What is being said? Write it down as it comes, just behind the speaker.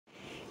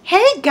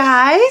Hey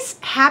guys,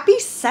 happy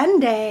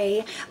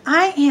Sunday.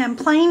 I am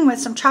playing with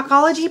some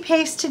Chalkology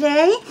Paste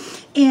today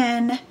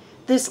in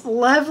this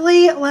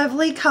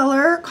lovely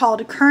color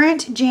called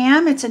Currant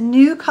Jam. It's a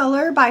new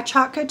color by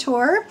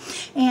Couture,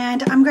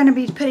 and I'm going to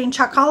be putting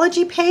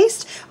Chalkology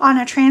Paste on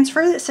a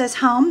transfer that says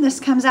home. This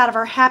comes out of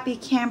our Happy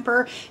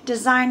Camper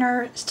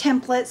Designer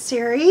Template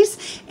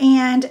series,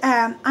 and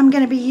I'm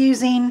going to be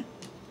using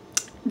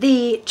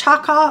the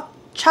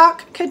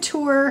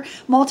Couture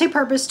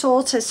multi-purpose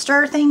tool to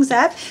stir things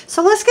up.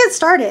 So let's get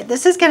started.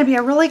 This is going to be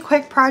a really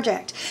quick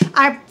project.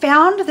 I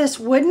found this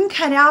wooden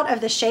cutout of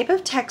the shape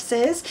of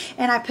Texas,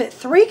 and I put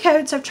 3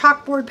 coats of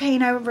chalkboard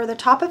paint over the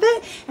top of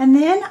it, and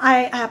then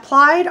I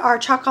applied our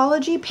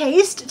Chalkology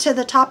Paste to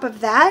the top of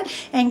that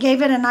and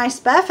gave it a nice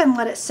buff and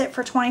let it sit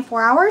for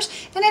 24 hours,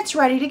 and it's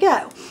ready to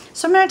go.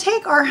 So I'm going to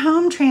take our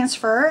home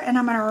transfer and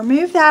I'm going to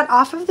remove that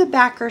off of the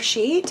backer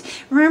sheet.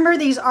 Remember,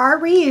 these are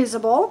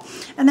reusable,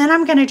 and then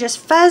I'm going to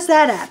just fuzz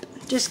that up.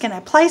 Just going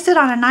to place it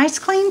on a nice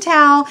clean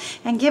towel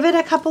and give it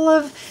a couple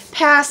of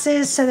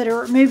passes so that it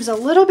removes a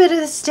little bit of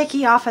the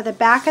sticky off of the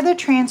back of the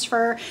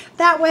transfer.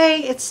 That way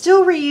it's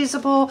still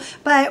reusable,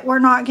 but we're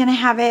not going to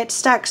have it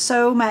stuck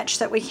so much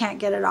that we can't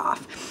get it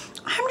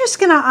off. I'm just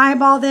going to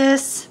eyeball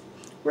this.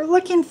 We're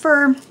looking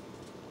for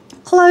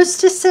close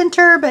to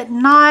center, but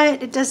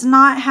not, it does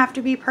not have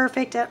to be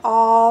perfect at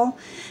all.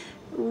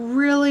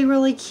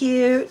 Really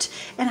cute.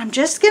 And I'm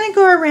just going to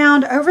go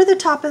around over the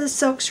top of the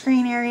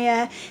silkscreen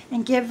area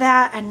and give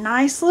that a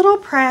nice little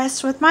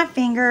press with my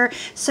finger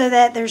so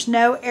that there's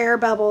no air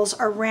bubbles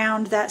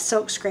around that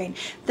silkscreen.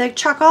 The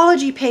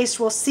Chalkology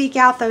Paste will seek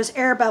out those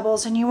air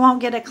bubbles, and you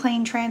won't get a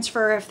clean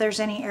transfer if there's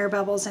any air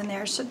bubbles in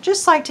there. So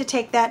just like to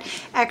take that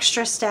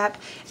extra step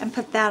and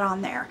put that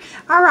on there.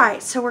 All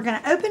right, so we're going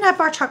to open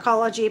up our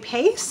Chalkology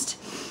Paste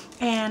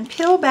and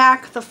peel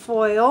back the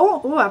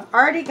foil. Oh, I've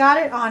already got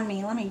it on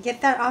me. Let me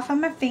get that off of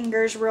my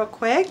fingers real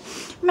quick.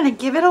 I'm going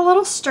to give it a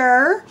little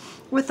stir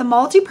with the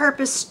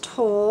multi-purpose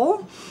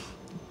tool,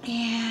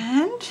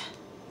 and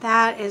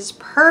that is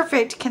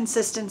perfect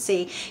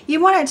consistency. You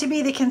want it to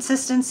be the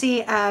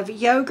consistency of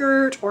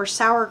yogurt or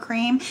sour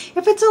cream.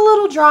 If it's a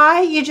little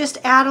dry, you just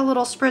add a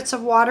little spritz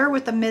of water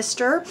with a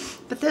mister,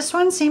 but this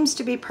one seems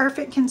to be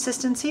perfect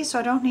consistency, so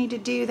I don't need to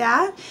do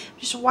that.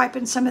 Just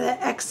wiping some of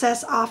the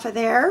excess off of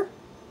there.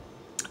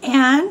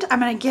 And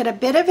I'm going to get a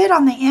bit of it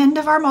on the end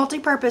of our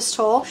multi-purpose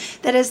tool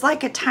that is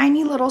like a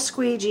tiny little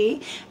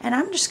squeegee, and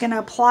I'm just going to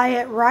apply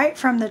it right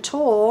from the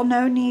tool.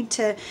 No need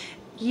to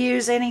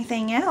use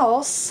anything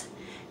else,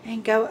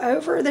 and go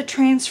over the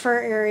transfer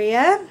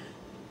area,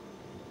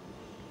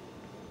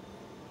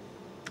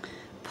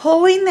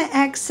 pulling the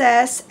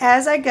excess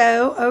as I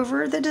go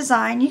over the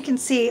design. You can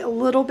see a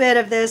little bit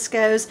of this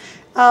goes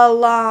a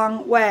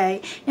long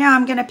way. Now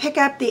I'm going to pick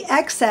up the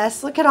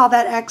excess. Look at all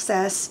that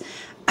excess.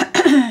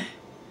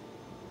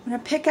 I'm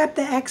going to pick up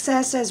the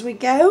excess as we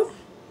go.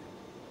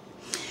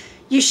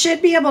 You should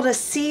be able to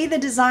see the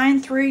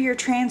design through your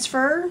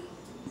transfer.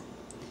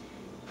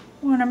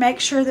 We want to make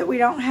sure that we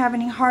don't have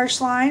any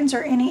harsh lines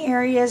or any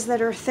areas that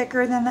are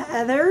thicker than the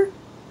other.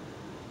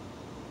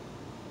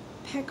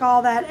 Pick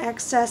all that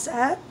excess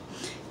up.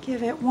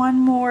 Give it one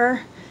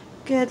more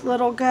good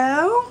little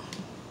go.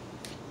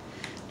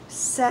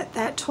 Set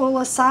that tool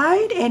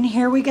aside, and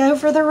here we go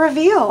for the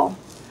reveal.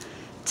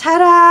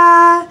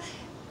 Ta-da!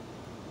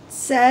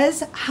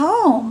 Says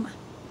home.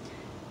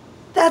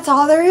 That's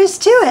all there is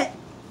to it.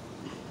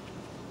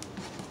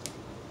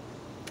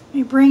 Let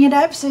me bring it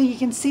up so you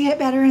can see it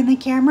better in the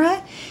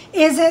camera.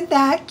 Isn't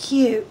that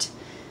cute?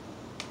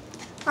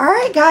 All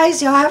right,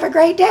 guys, y'all have a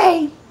great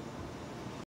day.